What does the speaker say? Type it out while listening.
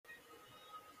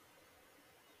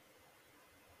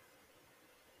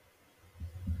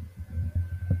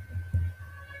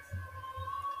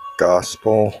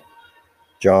Gospel,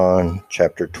 John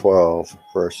chapter 12,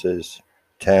 verses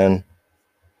 10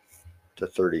 to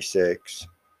 36.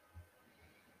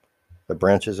 The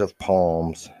branches of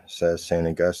palms, says St.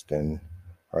 Augustine,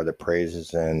 are the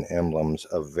praises and emblems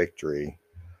of victory.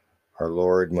 Our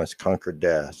Lord must conquer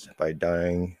death by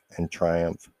dying and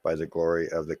triumph by the glory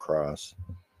of the cross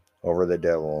over the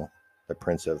devil, the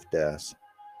prince of death.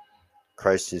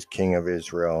 Christ is King of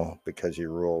Israel because he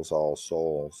rules all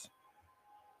souls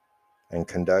and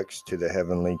conducts to the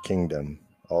heavenly kingdom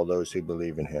all those who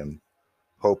believe in him,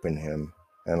 hope in him,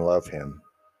 and love him.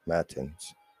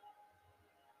 Matins.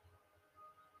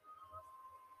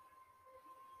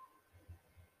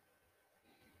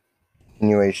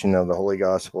 Continuation of the Holy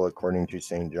Gospel according to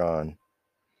St. John.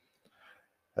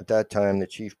 At that time the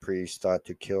chief priests thought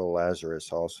to kill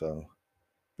Lazarus also,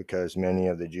 because many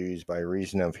of the Jews by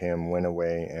reason of him went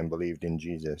away and believed in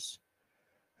Jesus.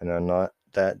 And on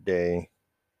that day,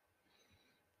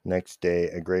 next day,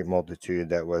 a great multitude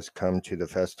that was come to the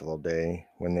festival day,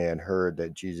 when they had heard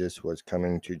that Jesus was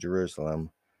coming to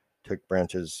Jerusalem, took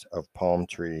branches of palm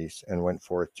trees and went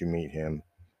forth to meet him,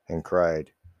 and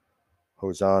cried,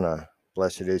 Hosanna,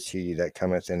 blessed is he that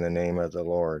cometh in the name of the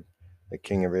Lord, the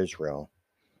King of Israel.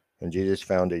 And Jesus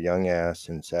found a young ass,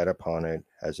 and sat upon it,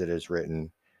 as it is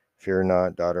written, Fear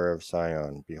not, daughter of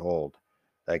Sion, behold,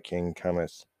 thy king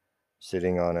cometh,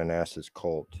 sitting on an ass's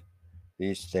colt.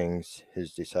 These things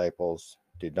his disciples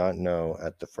did not know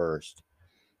at the first,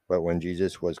 but when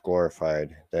Jesus was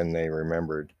glorified, then they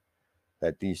remembered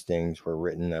that these things were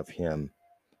written of him,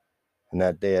 and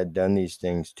that they had done these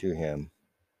things to him.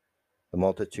 The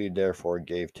multitude therefore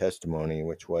gave testimony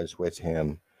which was with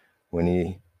him when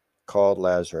he called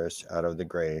Lazarus out of the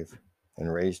grave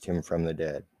and raised him from the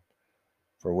dead.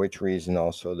 For which reason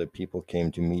also the people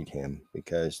came to meet him,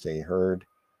 because they heard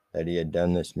that he had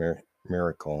done this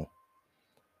miracle.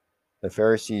 The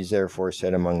Pharisees therefore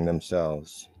said among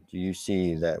themselves, Do you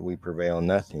see that we prevail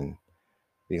nothing?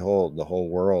 Behold, the whole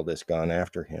world is gone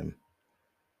after him.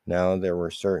 Now there were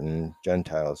certain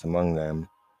Gentiles among them,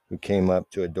 who came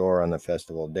up to adore on the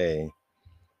festival day.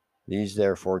 These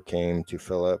therefore came to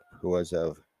Philip, who was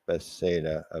of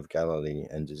Bethsaida of Galilee,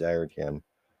 and desired him,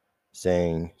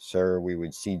 saying, Sir, we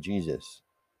would see Jesus.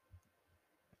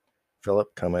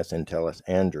 Philip cometh and telleth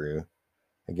Andrew.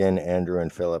 Again Andrew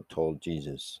and Philip told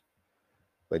Jesus.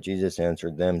 But Jesus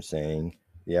answered them, saying,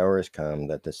 The hour is come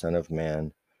that the Son of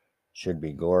Man should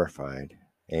be glorified.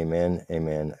 Amen,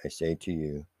 amen, I say to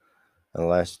you,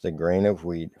 unless the grain of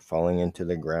wheat falling into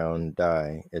the ground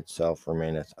die, itself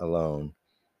remaineth alone.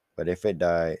 But if it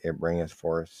die, it bringeth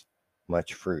forth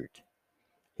much fruit.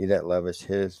 He that loveth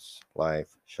his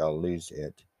life shall lose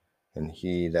it, and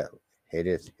he that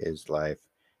hateth his life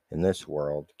in this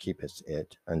world keepeth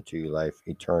it unto life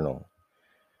eternal.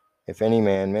 If any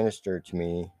man minister to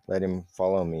me, let him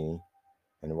follow me,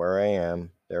 and where I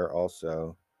am, there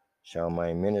also shall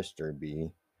my minister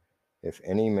be. If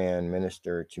any man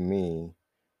minister to me,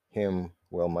 him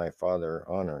will my Father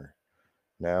honor.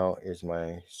 Now is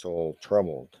my soul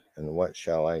troubled, and what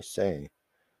shall I say?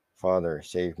 Father,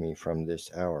 save me from this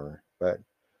hour. But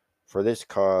for this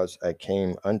cause I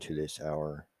came unto this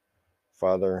hour.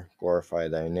 Father, glorify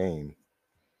thy name.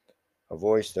 A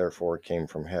voice therefore came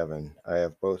from heaven. I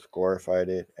have both glorified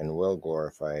it and will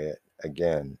glorify it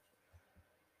again.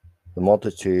 The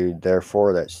multitude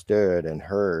therefore that stood and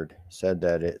heard said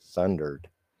that it thundered.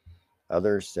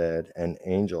 Others said, An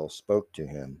angel spoke to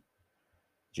him.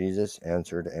 Jesus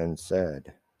answered and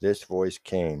said, This voice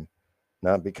came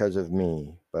not because of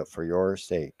me, but for your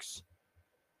sakes.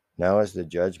 Now is the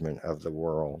judgment of the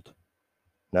world.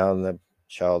 Now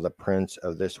shall the prince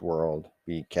of this world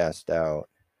be cast out.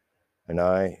 And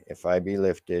I, if I be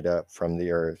lifted up from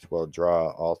the earth, will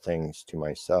draw all things to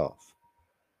myself.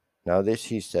 Now this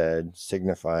he said,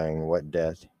 signifying what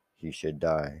death he should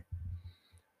die.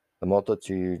 The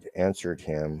multitude answered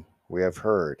him, We have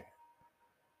heard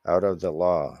out of the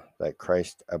law that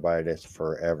Christ abideth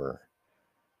forever.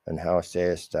 And how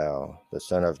sayest thou, the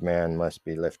Son of Man must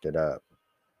be lifted up?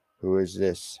 Who is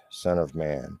this Son of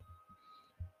Man?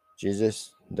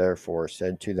 Jesus therefore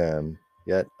said to them,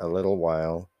 Yet a little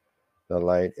while, the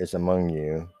light is among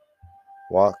you.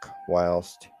 Walk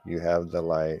whilst you have the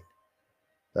light,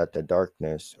 that the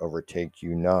darkness overtake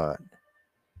you not.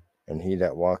 And he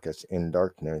that walketh in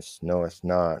darkness knoweth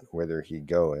not whither he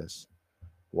goeth.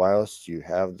 Whilst you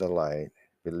have the light,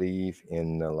 believe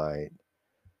in the light,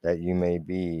 that you may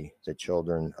be the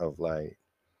children of light.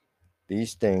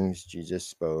 These things Jesus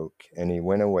spoke, and he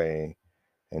went away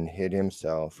and hid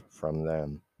himself from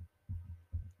them.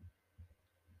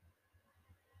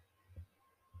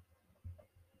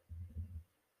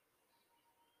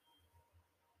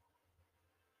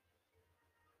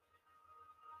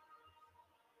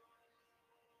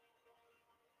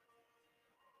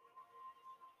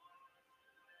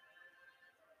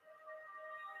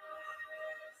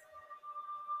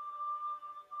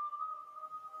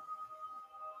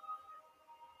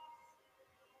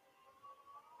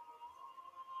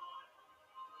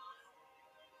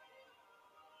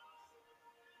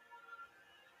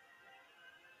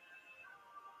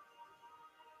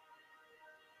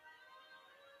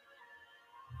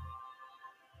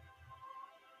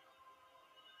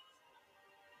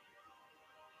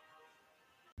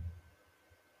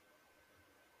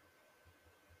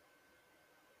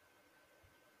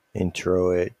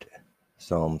 Introit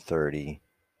Psalm 30,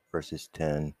 verses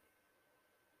 10,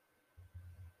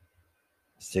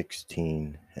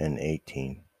 16, and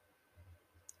 18.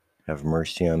 Have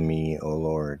mercy on me, O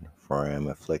Lord, for I am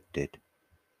afflicted.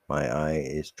 My eye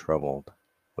is troubled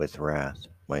with wrath,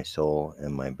 my soul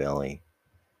and my belly.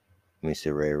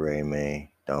 Miserere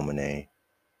me, Domine,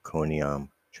 coniam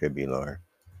tribulor,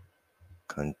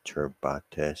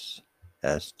 conturbatus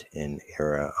est in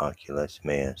ira oculis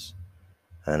meus,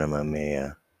 anima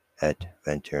mea et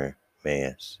venter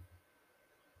meus.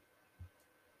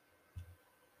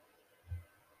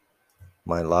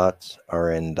 My lots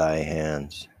are in thy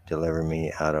hands. Deliver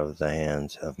me out of the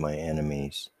hands of my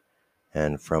enemies,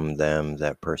 and from them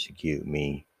that persecute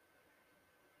me.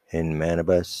 In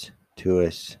manibus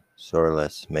tuis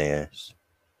sorlis meus,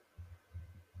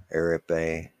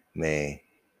 eripe me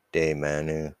de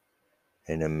manu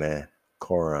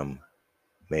inimicorum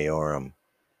meorum,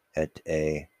 et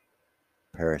a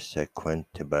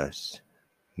persequentibus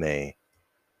me.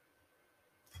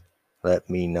 Let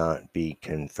me not be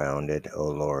confounded, O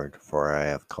Lord, for I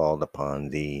have called upon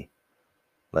thee.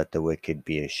 Let the wicked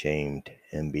be ashamed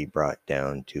and be brought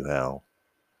down to hell.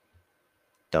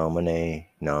 Domine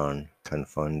non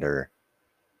confunder,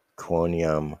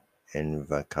 quoniam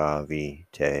invocavi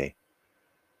te,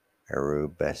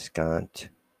 erubescant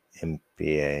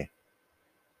impie,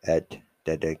 et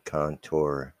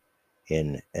dedicantur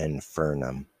in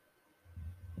infernum.